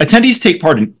conferences. Attendees take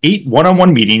part in 8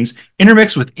 one-on-one meetings,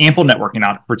 intermixed with ample networking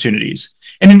opportunities.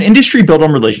 In an industry built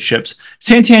on relationships,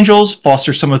 Santangel's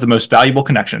fosters some of the most valuable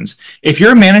connections. If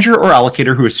you're a manager or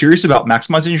allocator who is serious about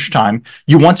maximizing your time,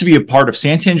 you want to be a part of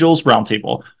Santangel's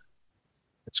Roundtable.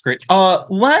 That's great.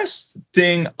 Last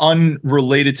thing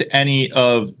unrelated to any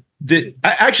of the...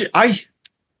 I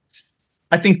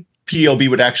think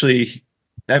PLB would actually...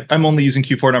 I'm only using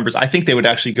Q4 numbers. I think they would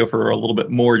actually go for a little bit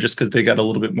more just because they got a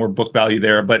little bit more book value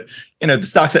there. But, the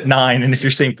stock's at 9. And if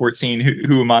you're saying 14,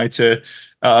 who am I to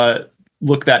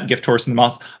look that gift horse in the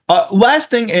mouth? Last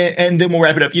thing, and then we'll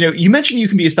wrap it up. You mentioned you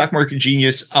can be a stock market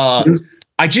genius.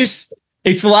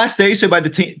 It's the last day. So by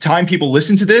the time people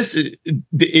listen to this,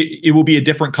 it will be a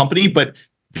different company. But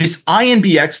this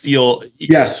INBX deal.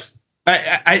 Yes.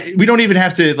 We don't even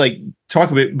have to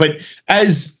talk about it. But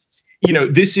as...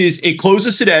 it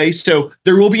closes today, so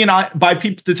there will be by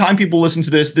the time people listen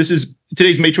to this,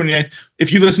 today's May 29th.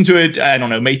 If you listen to it, I don't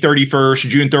know, May 31st,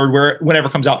 June 3rd, whenever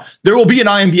it comes out, there will be an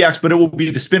INBX, but it will be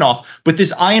the spinoff. But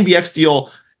this INBX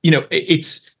deal,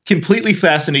 it's completely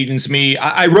fascinating to me.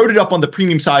 I wrote it up on the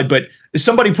premium side, but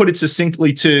somebody put it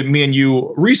succinctly to me and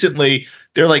you recently.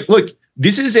 They're like, look,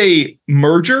 this is a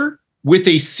merger with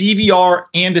a CVR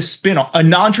and a spinoff, a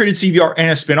non-traded CVR and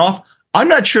a spinoff. I'm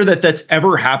not sure that that's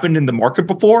ever happened in the market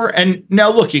before. And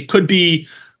now, look, it could be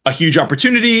a huge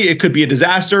opportunity. It could be a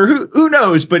disaster. Who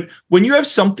knows? But when you have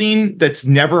something that's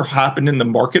never happened in the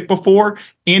market before,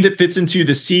 and it fits into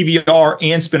the CVR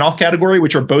and spinoff category,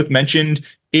 which are both mentioned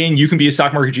in You Can Be a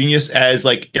Stock Market Genius as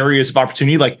areas of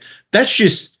opportunity, that's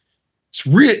just,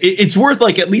 it's worth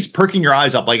at least perking your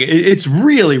eyes up. It's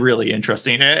really, really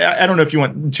interesting. I don't know if you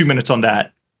want 2 minutes on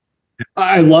that.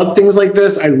 I love things like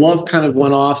this. I love kind of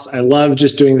one-offs. I love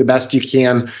just doing the best you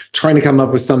can, trying to come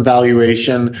up with some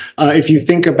valuation. If you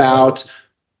think about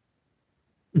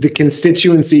the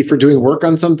constituency for doing work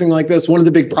on something like this, one of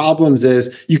the big problems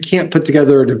is you can't put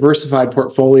together a diversified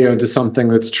portfolio into something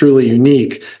that's truly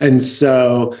unique. And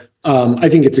so I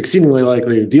think it's exceedingly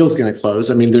likely the deal's going to close.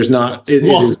 I mean, it is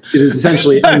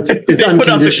essentially, it's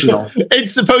unconditional.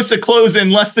 It's supposed to close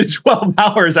in less than 12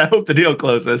 hours. I hope the deal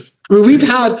closes. I mean,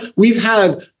 we've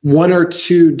had 1 or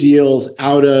 2 deals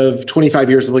out of 25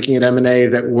 years of looking at M&A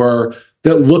that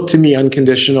looked to me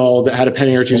unconditional, that had a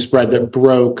penny or 2 spread that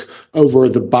broke over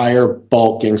the buyer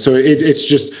balking. So it's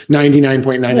just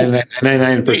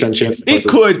 99.999% chance. It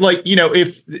could,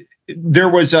 if there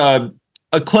was a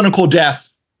clinical death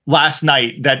last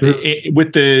night that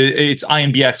it's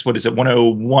INBX, what is it?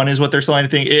 101 is what they're selling. I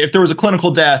think if there was a clinical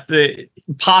death,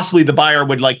 possibly the buyer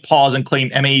would pause and claim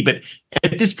MAE. But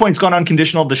at this point, it's gone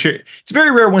unconditional. It's very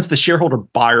rare once the shareholder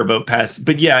buyer vote passes.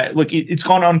 But yeah, look, it's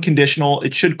gone unconditional.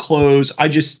 It should close.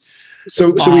 So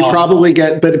we probably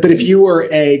get, but if you were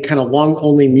a kind of long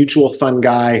only mutual fund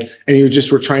guy and you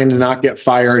just were trying to not get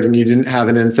fired and you didn't have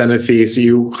an incentive fee, so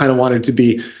you kind of wanted to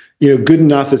be good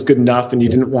enough is good enough, and you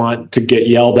didn't want to get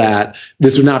yelled at,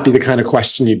 this would not be the kind of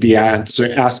question you'd be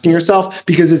asking yourself,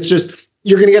 because it's just,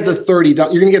 you're going to get the $30, you're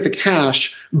going to get the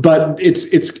cash, but it's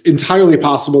entirely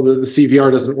possible that the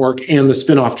CVR doesn't work and the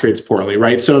spinoff trades poorly,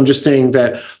 right? So I'm just saying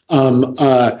that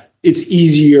it's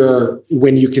easier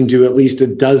when you can do at least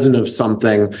a dozen of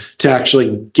something to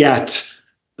actually get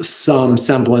some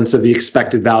semblance of the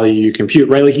expected value you compute,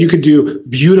 right? You could do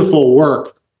beautiful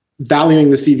work valuing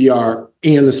the CVR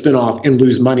and the spinoff and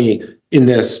lose money in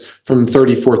this from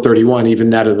 34.31, even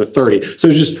net of the 30.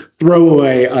 So just throw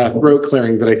away throat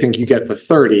clearing that I think you get the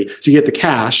 30. So you get the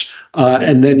cash,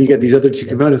 and then you get these other 2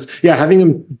 components. Yeah, having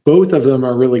them, both of them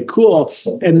are really cool.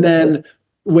 And then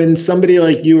when somebody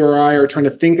like you or I are trying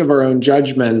to think of our own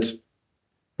judgment,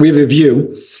 we have a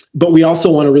view. but we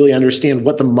also want to really understand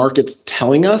what the market's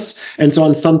telling us. And so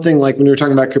on something like when we were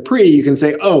talking about Capri, you can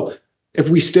say, oh, if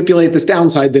we stipulate this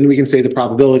downside, then we can say the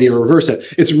probability or reverse it.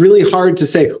 It's really hard to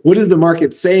say, what is the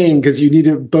market saying? Because you need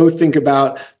to both think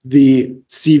about the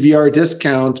CVR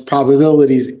discount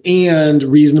probabilities and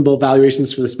reasonable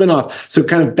valuations for the spinoff. So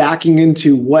kind of backing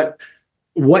into what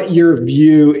your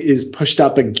view is pushed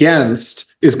up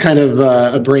against is kind of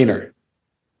a brainer.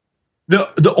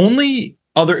 The only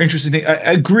other interesting thing,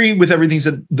 I agree with everything you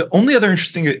said. The only other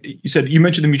interesting thing you said, you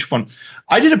mentioned the mutual fund.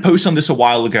 I did a post on this a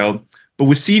while ago, but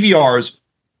with CVRs,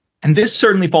 and this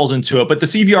certainly falls into it, but the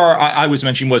CVR I was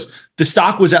mentioning was the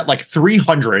stock was at like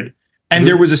 300, and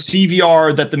there was a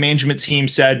CVR that the management team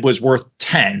said was worth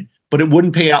 10, but it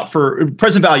wouldn't pay out for,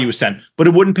 present value was 10, but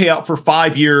it wouldn't pay out for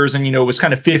 5 years, and it was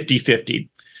kind of 50-50.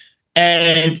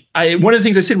 And one of the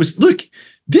things I said was, look,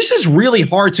 this is really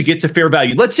hard to get to fair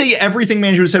value. Let's say everything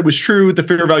management said was true, the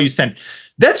fair value is 10.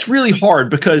 That's really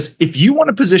hard, because if you want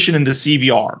to position in the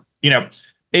CVR,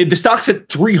 the stock's at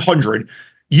 300,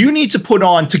 you need to put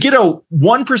on, to get a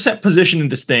 1% position in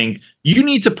this thing, you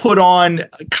need to put on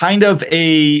kind of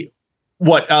about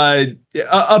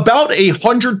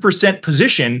 100%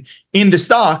 position in the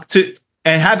stock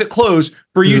and have it close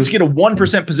for you to get a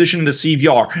 1% position in the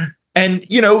CVR. And,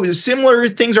 similar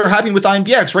things are happening with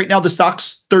INBX. Right now, the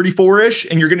stock's 34-ish,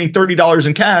 and you're getting $30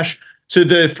 in cash. So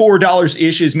the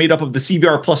 $4-ish is made up of the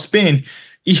CVR plus spin.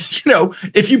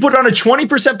 If you put on a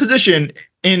 20% position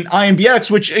in INBX,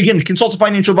 which again, consult a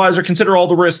financial advisor, consider all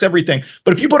the risks, everything.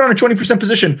 But if you put on a 20%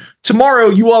 position, tomorrow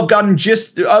you will have gotten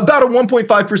just about a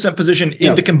 1.5% position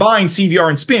in the combined CVR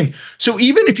and spin. So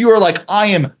even if you are like, I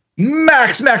am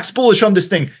max bullish on this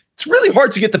thing, it's really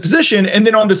hard to get the position. And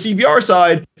then on the CVR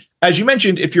side, as you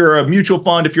mentioned, if you're a mutual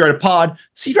fund, if you're at a pod,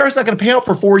 CVR is not going to pay out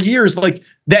for 4 years. Like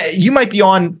that, you might be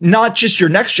on not just your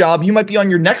next job, you might be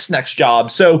on your next job.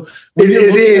 So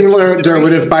Izzy Englander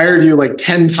would have fired you like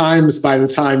 10 times by the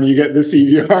time you get the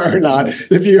CVR or not,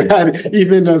 if you had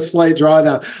even a slight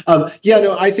drawdown.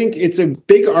 I think it's a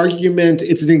big argument.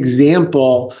 It's an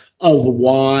example of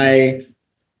why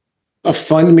a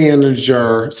fund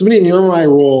manager, somebody in your or my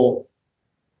role,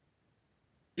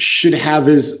 should have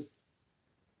as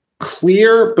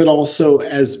clear but also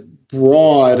as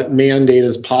broad mandate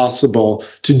as possible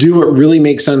to do what really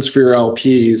makes sense for your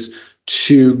LPs,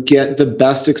 to get the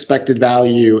best expected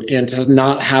value and to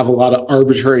not have a lot of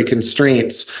arbitrary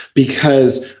constraints.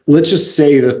 Because let's just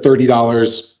say the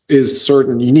 $30 is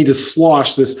certain. You need to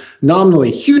slosh this nominally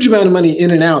huge amount of money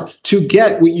in and out to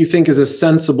get what you think is a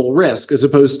sensible risk, as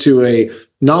opposed to a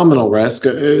nominal risk.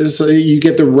 So you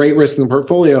get the right risk in the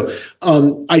portfolio.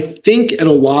 I think at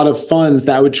a lot of funds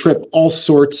that would trip all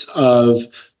sorts of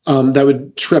rule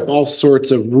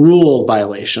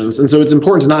violations. And so it's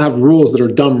important to not have rules that are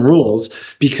dumb rules,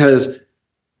 because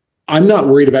I'm not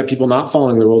worried about people not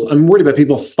following the rules. I'm worried about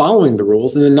people following the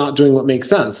rules and then not doing what makes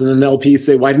sense. And then the LPs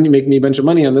say, why didn't you make me a bunch of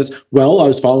money on this? Well, I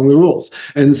was following the rules.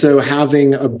 And so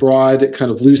having a broad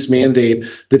kind of loose mandate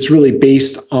that's really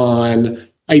based on,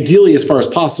 ideally, as far as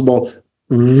possible,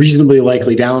 reasonably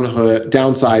likely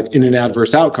downside in an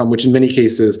adverse outcome, which in many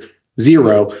cases,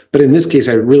 0. But in this case,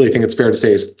 I really think it's fair to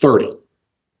say is 30.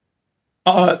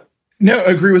 No,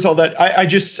 I agree with all that.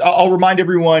 I'll remind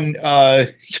everyone,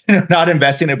 not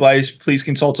investing in advice, please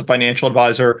consult a financial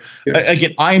advisor. Yeah.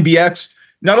 Again, INBX,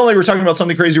 not only we're talking about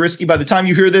something crazy risky, by the time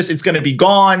you hear this, it's going to be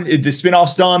gone. The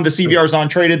spinoff's done. The CVR is on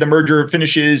traded. The merger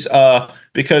finishes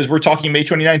because we're talking May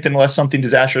 29th, unless something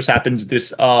disastrous happens,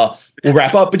 this will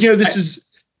wrap up. But, this is...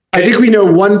 I think we know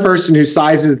one person who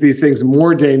sizes these things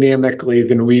more dynamically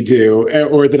than we do,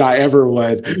 or that I ever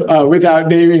would, without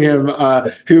naming him,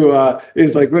 who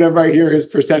is like, whenever I hear his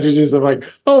percentages, I'm like,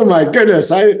 oh my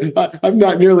goodness, I'm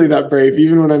not nearly that brave,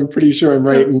 even when I'm pretty sure I'm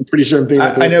right and pretty sure I'm thinking.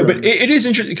 I know, but it is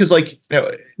interesting because,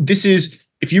 this is,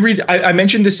 if you read, I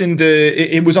mentioned this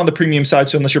it was on the premium side,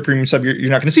 so unless you're premium sub, you're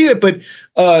not going to see it. But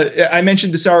I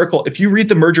mentioned this article. If you read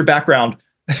the merger background,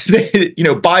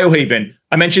 Biohaven,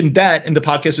 I mentioned that in the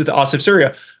podcast with Asif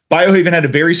Surya. Biohaven had a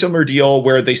very similar deal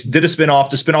where they did a spinoff.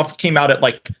 The spinoff came out at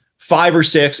like 5 or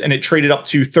 6, and it traded up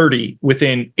to 30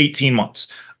 within 18 months.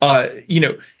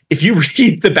 If you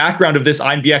read the background of this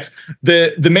INBX,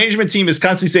 the management team is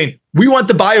constantly saying, we want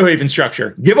the Biohaven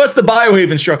structure. Give us the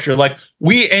Biohaven structure.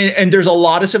 And there's a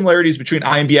lot of similarities between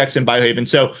INBX and Biohaven.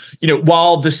 So,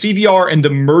 while the CVR and the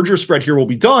merger spread here will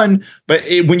be done, but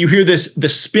when you hear this, the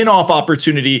spinoff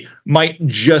opportunity might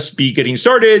just be getting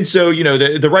started. So,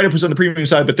 the write-up was on the premium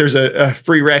side, but there's a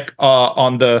free rec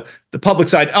on the public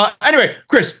side. Anyway,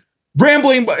 Chris,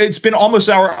 rambling, it's been almost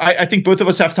an hour. I think both of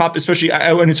us have top, especially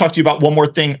I want to talk to you about one more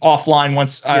thing offline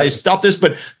once I stop this,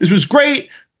 but this was great.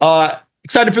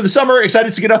 Excited for the summer,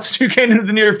 excited to get out to Duquesne in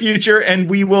the near future, and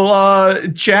we will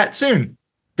chat soon.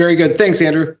 Very good. Thanks,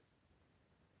 Andrew.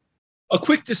 A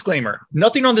quick disclaimer.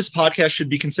 Nothing on this podcast should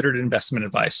be considered investment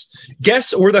advice.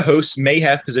 Guests or the hosts may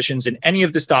have positions in any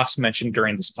of the stocks mentioned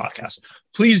during this podcast.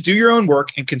 Please do your own work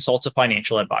and consult a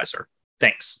financial advisor.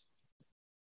 Thanks.